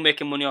you're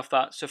making money off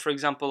that. So, for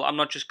example, I'm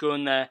not just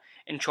going there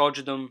and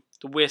charging them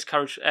the waste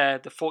carriage,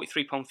 the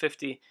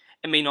 £43.50,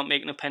 and me not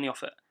making a penny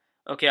off it.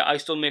 Okay, I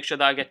still make sure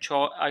that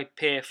I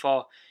pay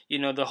for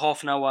the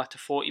half an hour to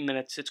 40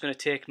 minutes it's going to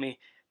take me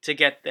to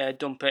get there,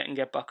 dump it, and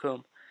get back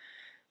home.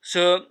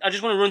 So I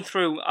just want to run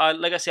through.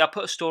 Like I say, I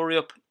put a story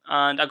up,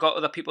 and I got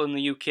other people in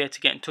the UK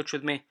to get in touch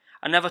with me.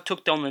 I never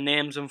took down the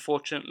names,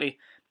 unfortunately,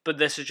 but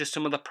this is just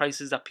some of the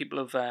prices that people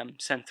have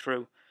sent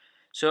through.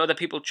 So other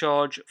people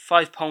charge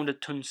 £5 a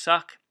ton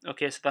sack.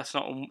 Okay, so that's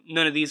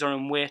none of these are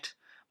in weight,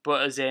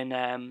 but as in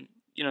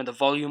the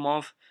volume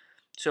of.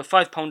 So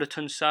 £5 a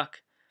ton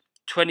sack,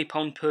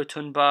 £20 per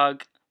ton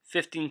bag,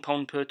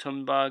 £15 per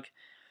ton bag,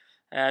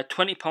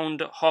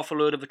 £20 half a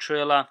load of a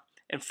trailer,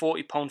 and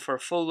 £40 for a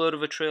full load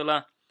of a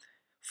trailer,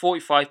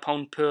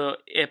 £45 per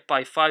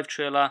 8x5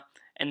 trailer,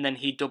 and then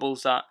he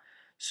doubles that.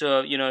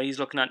 So, he's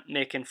looking at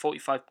making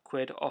 45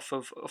 quid off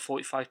of a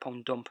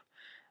 £45 dump.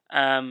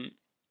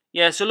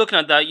 So looking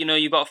at that,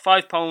 you've got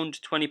 £5,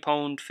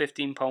 £20,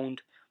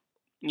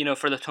 £15,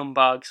 for the ton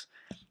bags.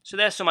 So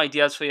there's some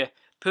ideas for you.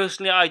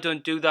 Personally, I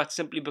don't do that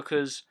simply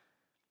because,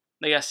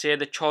 like I say,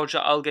 the charge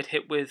that I'll get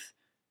hit with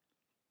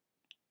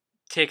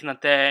taking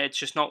that there, it's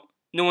just not,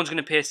 no one's going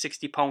to pay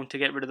 £60 to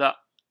get rid of that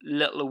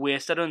little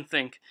waste, I don't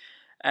think.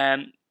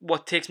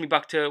 What takes me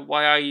back to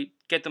why I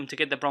get them to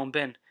get the brown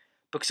bin,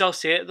 because I'll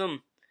say to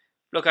them,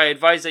 look, I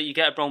advise that you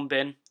get a brown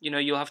bin.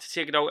 You'll have to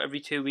take it out every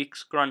 2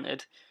 weeks,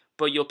 granted,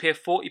 but you'll pay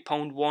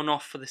 £40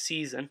 one-off for the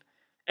season,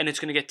 and it's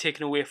going to get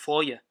taken away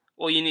for you.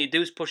 All you need to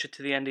do is push it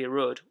to the end of your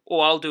road,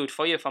 or I'll do it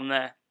for you if I'm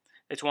there.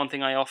 It's one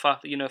thing I offer,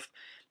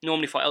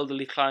 normally for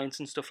elderly clients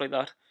and stuff like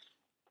that.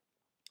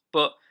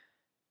 But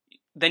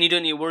then you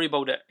don't need to worry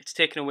about it. It's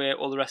taken away,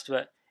 all the rest of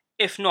it.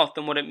 If not,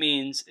 then what it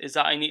means is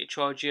that I need to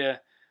charge you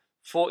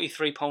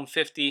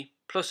 £43.50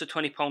 plus a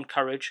 £20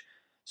 carriage.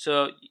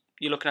 So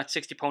you're looking at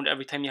 £60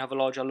 every time you have a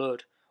larger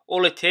load.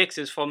 All it takes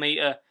is for me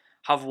to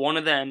have one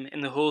of them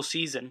in the whole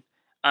season,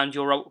 and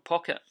you're out of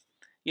pocket.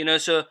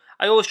 So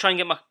I always try and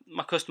get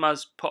my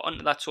customers put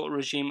onto that sort of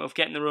regime of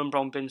getting their own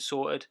brown bin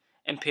sorted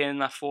and paying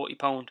that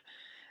 £40.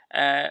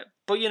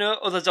 But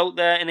others out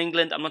there in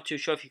England, I'm not too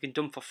sure if you can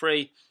dump for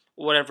free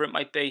or whatever it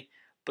might be.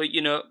 But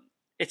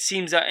it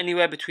seems that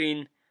anywhere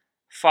between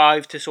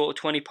 £5 to sort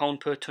of £20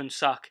 per ton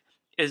sack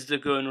is the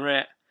going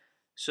rate.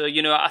 So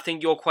I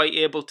think you're quite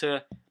able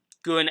to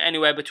go in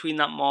anywhere between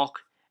that mark,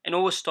 and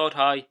always start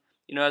high.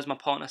 As my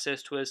partner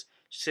says to us,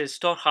 she says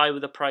start high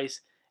with the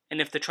price, and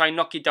if they try and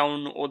knock you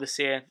down or they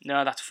say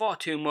no, that's far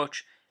too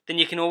much, then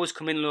you can always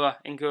come in lower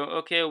and go,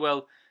 okay,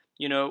 well,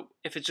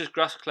 if it's just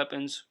grass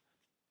clippings,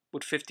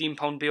 would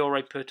 £15 be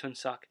alright per ton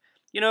sack?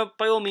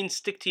 By all means,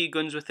 stick to your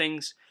guns with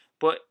things,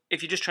 but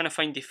if you're just trying to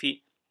find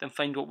defeat, then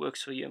find what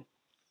works for you.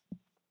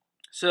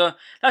 So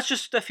that's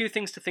just a few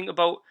things to think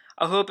about.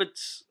 I hope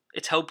it's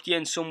helped you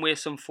in some way,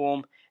 some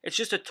form. It's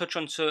just a touch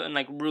on certain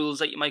rules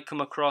that you might come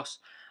across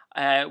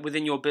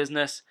within your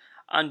business,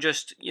 and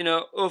just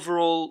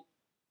overall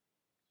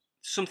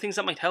some things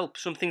that might help,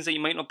 some things that you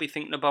might not be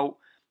thinking about,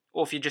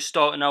 or if you're just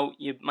starting out,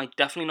 you might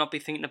definitely not be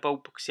thinking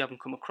about because you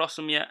haven't come across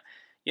them yet.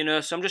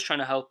 So I'm just trying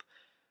to help.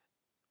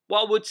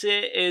 What I would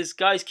say is,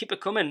 guys, keep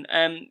it coming.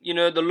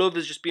 The love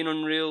has just been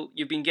unreal.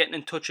 You've been getting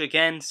in touch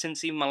again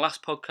since even my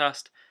last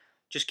podcast,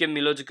 just giving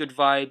me loads of good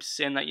vibes,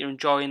 saying that you're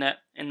enjoying it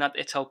and that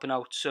it's helping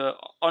out. So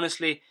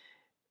honestly,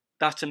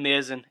 that's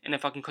amazing. And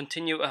if I can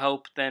continue to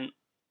help, then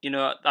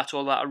that's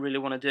all that I really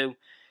want to do.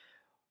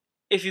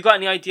 If you've got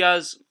any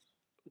ideas,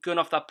 going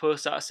off that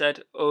post that I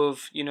said,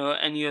 of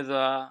any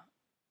other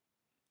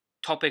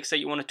topics that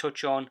you want to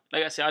touch on.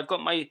 Like I say, I've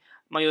got my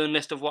own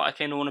list of what I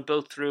kind of want to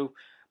build through,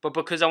 but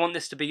because I want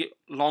this to be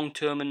long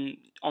term and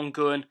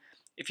ongoing,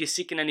 if you're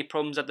seeking any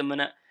problems at the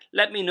minute,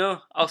 let me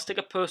know. I'll stick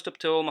a post up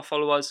to all my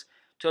followers,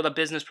 to other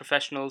business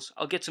professionals.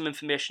 I'll get some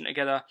information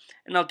together,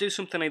 and I'll do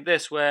something like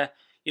this where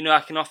I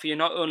can offer you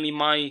not only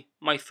my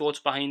thoughts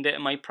behind it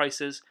and my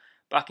prices,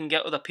 but I can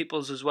get other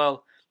people's as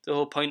well. The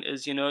whole point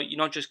is, you're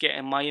not just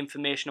getting my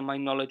information and my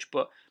knowledge,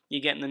 but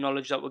you're getting the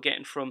knowledge that we're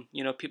getting from,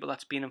 people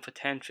that's been in for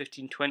 10,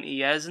 15, 20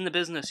 years in the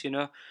business,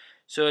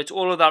 So it's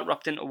all of that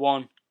wrapped into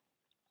one.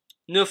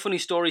 No funny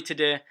story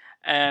today.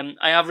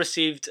 I have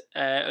received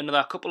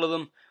another couple of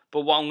them,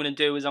 but what I'm going to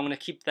do is I'm going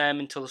to keep them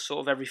until sort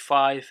of every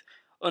 5,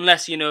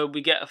 unless,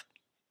 we get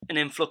an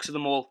influx of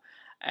them all,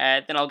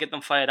 then I'll get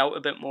them fired out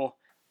a bit more.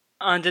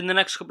 And in the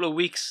next couple of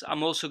weeks,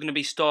 I'm also going to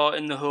be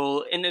starting the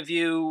whole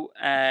interview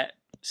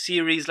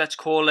series, let's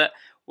call it,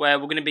 where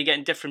we're going to be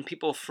getting different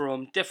people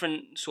from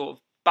different sort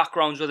of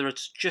backgrounds, whether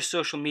it's just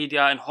social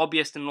media and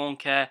hobbyists in lawn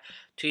care,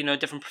 to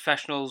different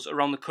professionals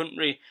around the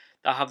country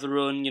that have their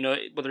own,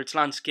 whether it's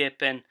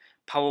landscaping,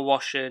 power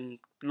washing,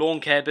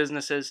 lawn care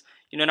businesses,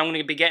 and I'm going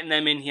to be getting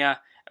them in here,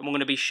 and we're going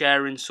to be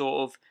sharing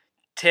sort of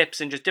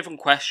tips and just different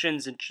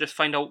questions and just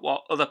find out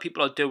what other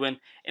people are doing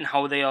and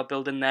how they are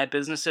building their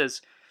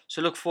businesses.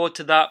 So look forward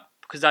to that,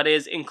 because that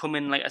is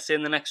incoming, like I say,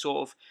 in the next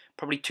sort of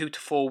probably 2 to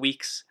 4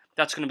 weeks.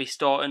 That's going to be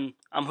starting.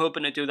 I'm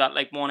hoping to do that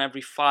like one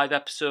every 5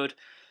 episodes,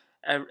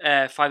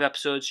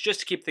 just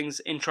to keep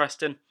things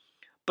interesting.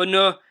 But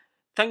no,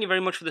 thank you very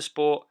much for the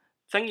support.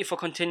 Thank you for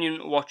continuing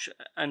to watch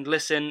and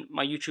listen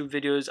my YouTube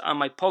videos and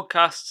my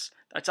podcasts.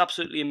 That's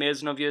absolutely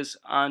amazing of you.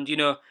 And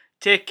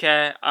take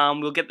care,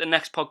 and we'll get the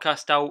next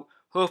podcast out,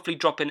 hopefully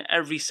dropping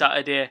every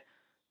Saturday.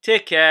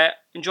 Take care,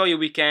 enjoy your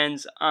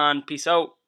weekends, and peace out.